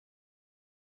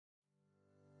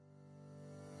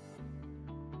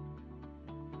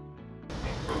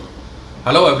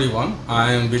Hello everyone,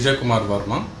 I am Vijay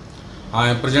Verma. I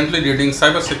am presently leading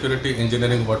Cybersecurity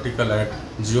Engineering vertical at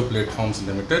Jio Platforms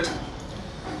Limited.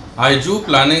 I do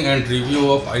planning and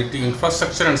review of IT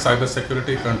infrastructure and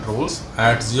cybersecurity controls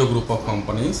at Jio Group of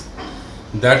companies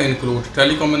that include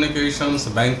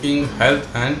telecommunications, banking, health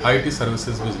and IT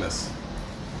services business.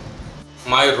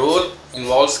 My role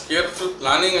involves careful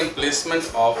planning and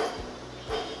placement of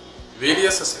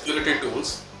various security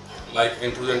tools like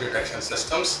intrusion detection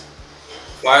systems,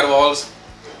 firewalls,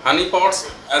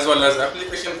 honeypots, as well as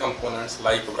application components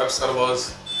like web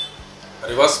servers,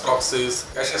 reverse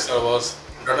proxies, cache servers,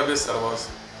 database servers,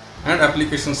 and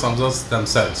application servers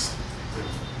themselves.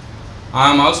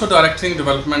 I am also directing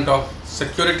development of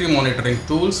security monitoring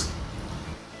tools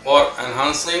for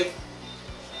enhancing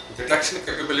detection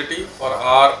capability for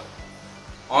our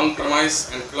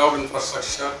on-premise and cloud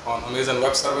infrastructure on Amazon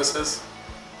Web Services,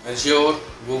 Azure,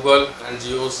 Google, and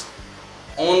Jio's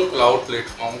own cloud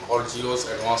platform called Jio's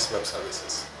Advanced Web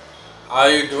Services.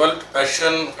 I developed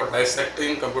passion for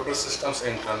dissecting computer systems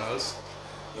internals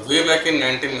way back in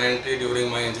 1990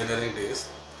 during my engineering days.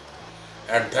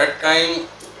 At that time,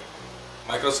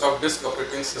 Microsoft Disk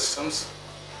operating systems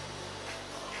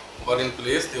were in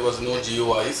place. There was no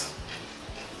GUIs.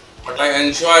 But I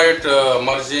enjoyed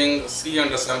merging C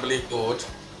and assembly code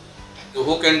to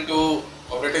hook into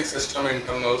operating system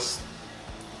internals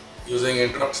using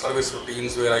interrupt service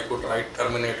routines where I could write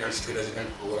terminate and stay resident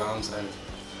programs, and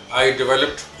I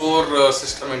developed core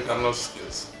system internal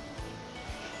skills.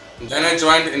 Then I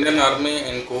joined Indian Army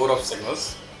in Corps of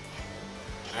Signals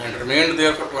and remained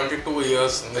there for 22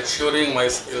 years, maturing my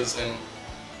skills in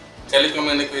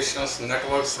telecommunications,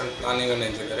 networks and planning and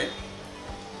engineering.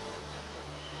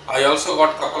 I also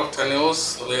got a couple of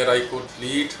tenures where I could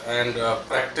lead and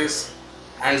practice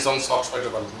hands-on software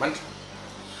development.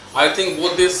 I think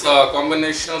both these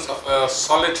combinations of a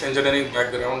solid engineering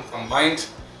background combined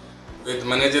with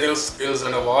managerial skills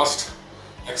and a vast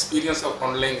experience of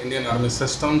handling Indian Army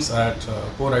systems at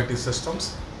core IT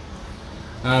systems,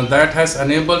 that has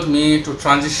enabled me to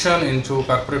transition into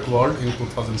corporate world in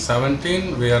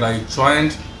 2017, where I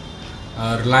joined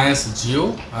Reliance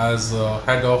Jio as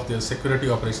head of the Security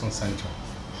Operations Center.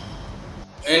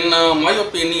 In my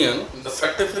opinion, the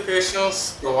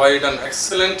certifications provide an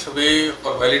excellent way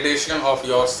for validation of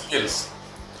your skills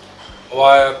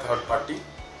via third party,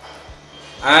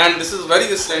 and this is very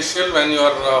essential when you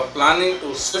are planning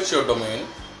to switch your domain,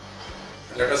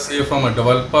 let us say from a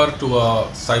developer to a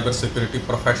cybersecurity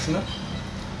professional,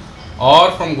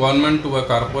 or from government to a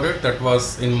corporate. That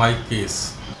was in my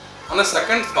case. On a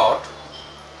second thought,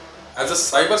 as a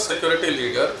cybersecurity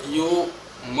leader, you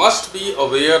must be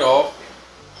aware of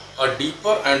a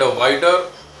deeper and a wider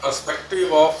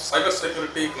perspective of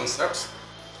cybersecurity concepts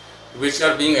which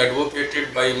are being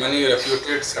advocated by many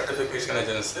reputed certification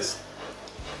agencies.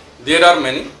 There are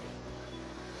many,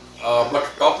 but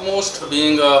topmost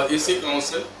being EC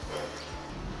Council.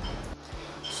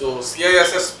 So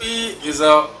CISSP is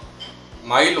a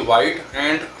mile wide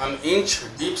and an inch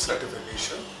deep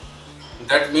certification.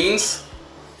 That means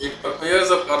it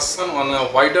prepares a person on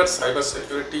a wider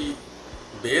cybersecurity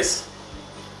base,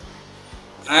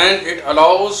 and it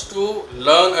allows to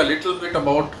learn a little bit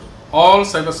about all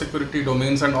cybersecurity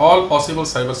domains and all possible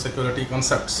cybersecurity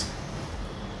concepts.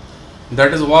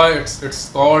 That is why it's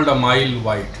called a mile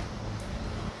wide.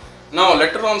 Now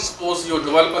later on, suppose you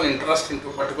develop an interest into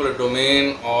a particular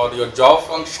domain, or your job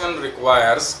function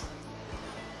requires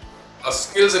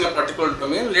skills in a particular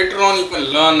domain. Later on you can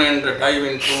learn and dive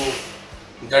into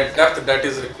that depth that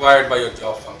is required by your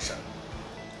job function.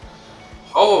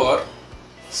 However,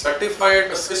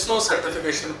 certified CISO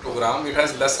certification program, it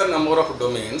has lesser number of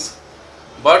domains,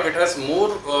 but it has more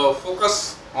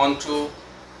focus onto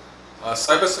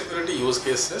cybersecurity use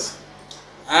cases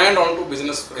and onto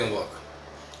business framework.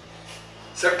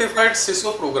 Certified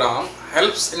CISO program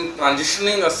helps in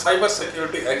transitioning a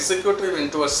cybersecurity executive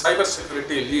into a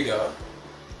cybersecurity leader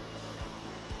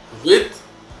with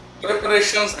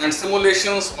preparations and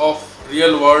simulations of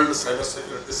real world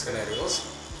cybersecurity scenarios,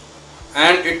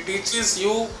 and it teaches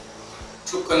you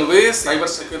to convey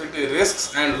cybersecurity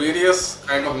risks and various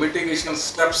kind of mitigation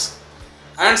steps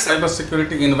and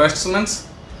cybersecurity investments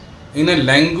in a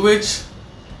language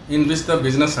in which the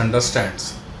business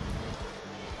understands.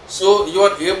 So you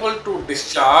are able to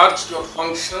discharge your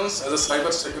functions as a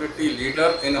cybersecurity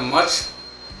leader in a much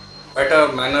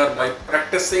better manner by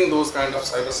practicing those kind of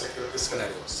cybersecurity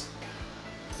scenarios.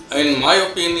 In my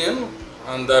opinion,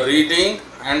 and the reading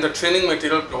and the training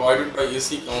material provided by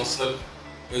EC Council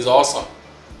is awesome,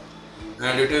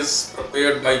 and it is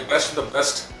prepared by the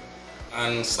best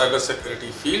in cybersecurity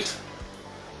field.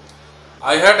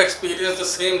 I had experienced the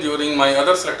same during my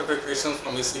other certifications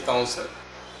from EC Council,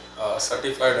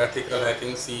 Certified Ethical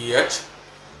Hacking CEH,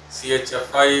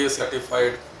 CHFI,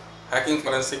 Certified Hacking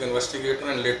Forensic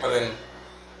Investigator, and later in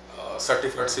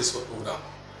Certified CISO program.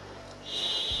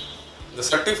 The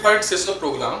Certified CISO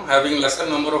program, having lesser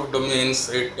number of domains,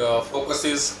 it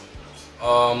focuses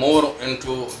more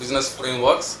into business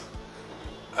frameworks,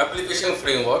 application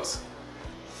frameworks,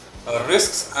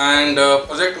 risks and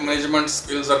project management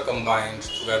skills are combined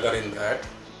together in that.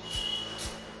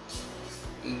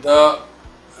 The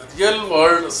real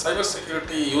world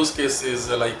cybersecurity use cases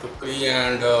like pre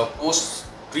and post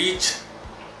breach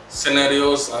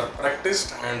scenarios are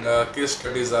practiced and case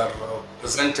studies are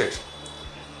presented.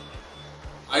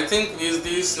 I think with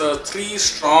these three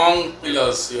strong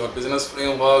pillars, your business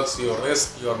frameworks, your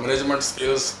risk, your management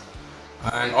skills,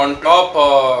 and on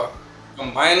top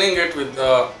combining it with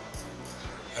the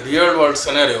real world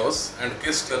scenarios and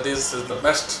case studies is the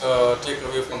best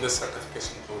takeaway from this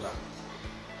certification program.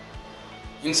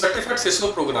 In Certified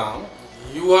CISO program,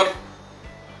 you are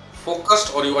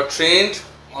focused or you are trained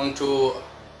onto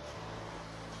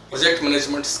project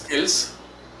management skills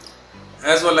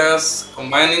as well as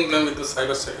combining them with the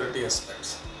cybersecurity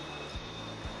aspects.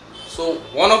 So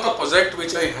one of the projects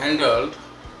which I handled,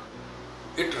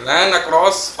 it ran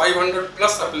across 500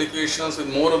 plus applications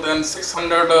with more than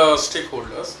 600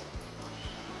 stakeholders.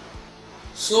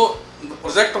 So the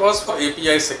project was for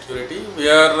API security,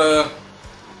 where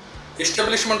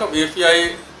establishment of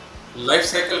API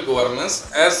lifecycle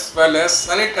governance as well as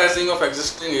sanitizing of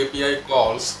existing API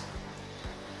calls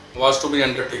was to be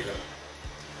undertaken.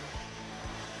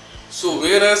 So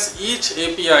whereas each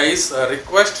API's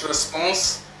request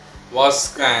response was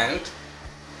scanned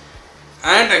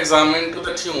and examined to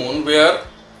the tune where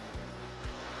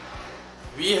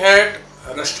we had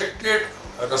restricted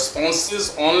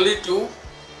responses only to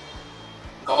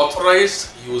the authorized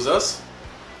users,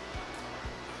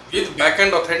 with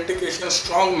backend authentication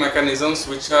strong mechanisms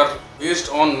which are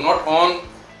based on not on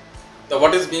the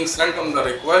what is being sent on the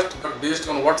request, but based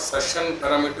on what session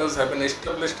parameters have been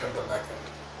established at the backend.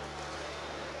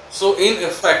 So in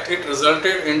effect, it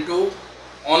resulted into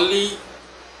only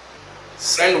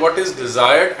send what is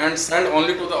desired and send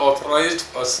only to the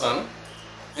authorized person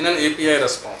in an API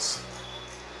response.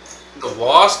 The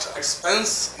vast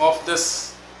expense of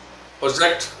this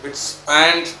project, which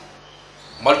spanned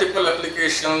multiple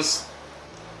applications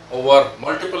over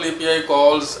multiple API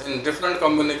calls in different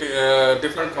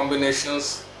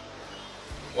combinations,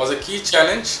 was a key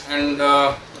challenge, and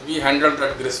we handled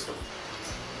that gracefully.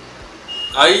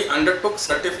 I undertook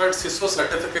Certified CISO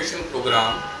certification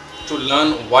program to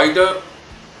learn wider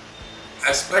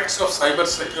aspects of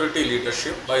cybersecurity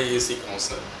leadership by EC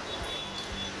Council.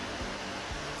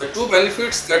 The two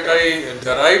benefits that I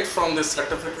derived from this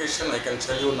certification I can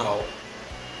tell you now.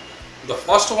 The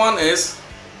first one is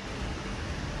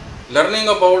learning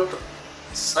about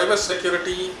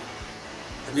cybersecurity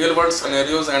real world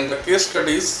scenarios and the case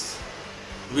studies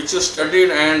which you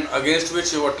studied and against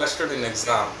which you were tested in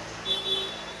exam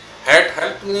had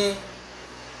helped me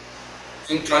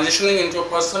in transitioning into a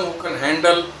person who can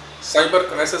handle cyber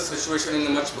crisis situation in a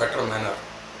much better manner.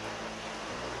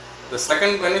 The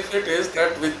second benefit is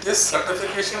that with this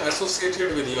certification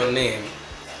associated with your name,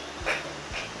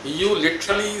 you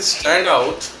literally stand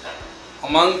out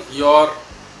among your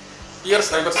peer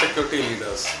cybersecurity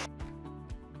leaders.